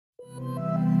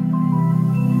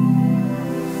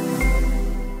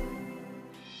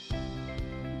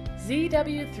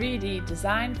ZW3D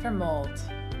designed for mold.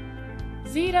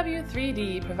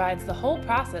 ZW3D provides the whole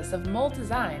process of mold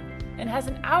design and has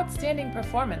an outstanding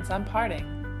performance on parting.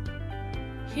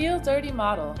 Heal dirty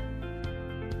model.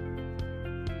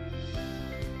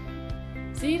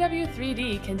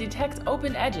 ZW3D can detect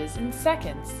open edges in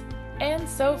seconds and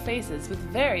sew faces with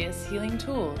various healing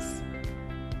tools.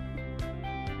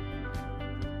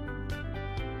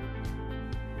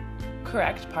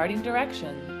 Correct parting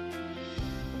direction.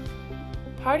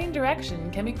 Parting direction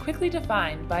can be quickly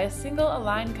defined by a single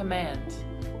align command.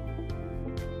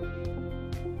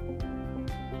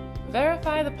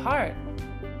 Verify the part.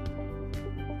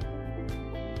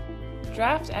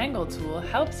 Draft angle tool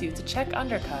helps you to check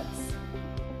undercuts.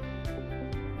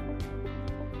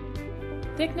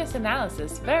 Thickness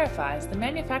analysis verifies the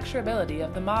manufacturability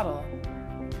of the model.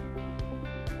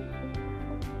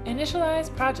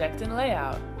 Initialize project and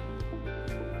layout.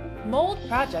 Mold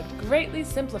project greatly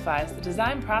simplifies the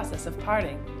design process of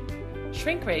parting.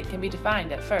 Shrink rate can be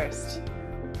defined at first.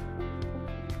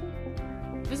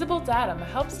 Visible datum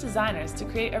helps designers to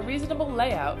create a reasonable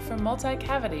layout for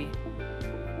multi-cavity.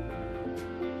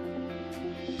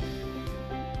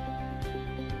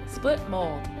 Split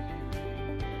mold.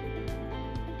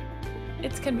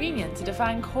 It's convenient to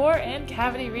define core and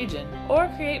cavity region or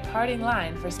create parting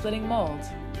line for splitting mold.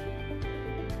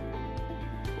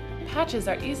 Patches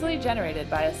are easily generated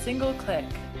by a single click.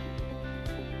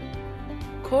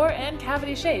 Core and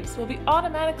cavity shapes will be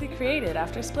automatically created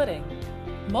after splitting.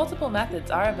 Multiple methods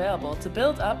are available to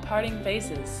build up parting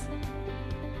faces.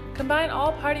 Combine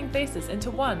all parting faces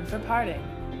into one for parting.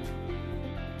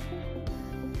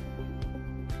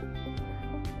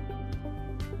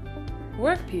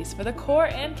 Workpiece for the core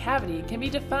and cavity can be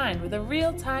defined with a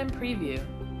real-time preview.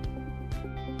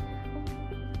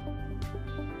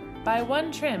 By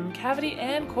one trim, cavity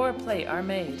and core plate are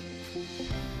made.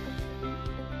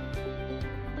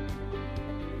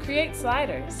 Create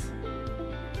sliders.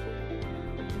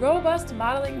 Robust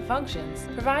modeling functions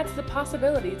provides the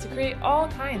possibility to create all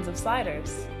kinds of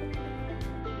sliders.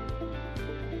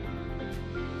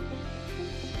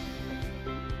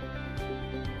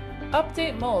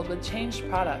 Update mold with changed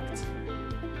product.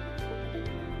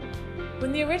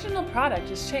 When the original product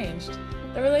is changed,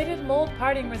 the related mold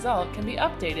parting result can be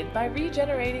updated by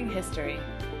regenerating history.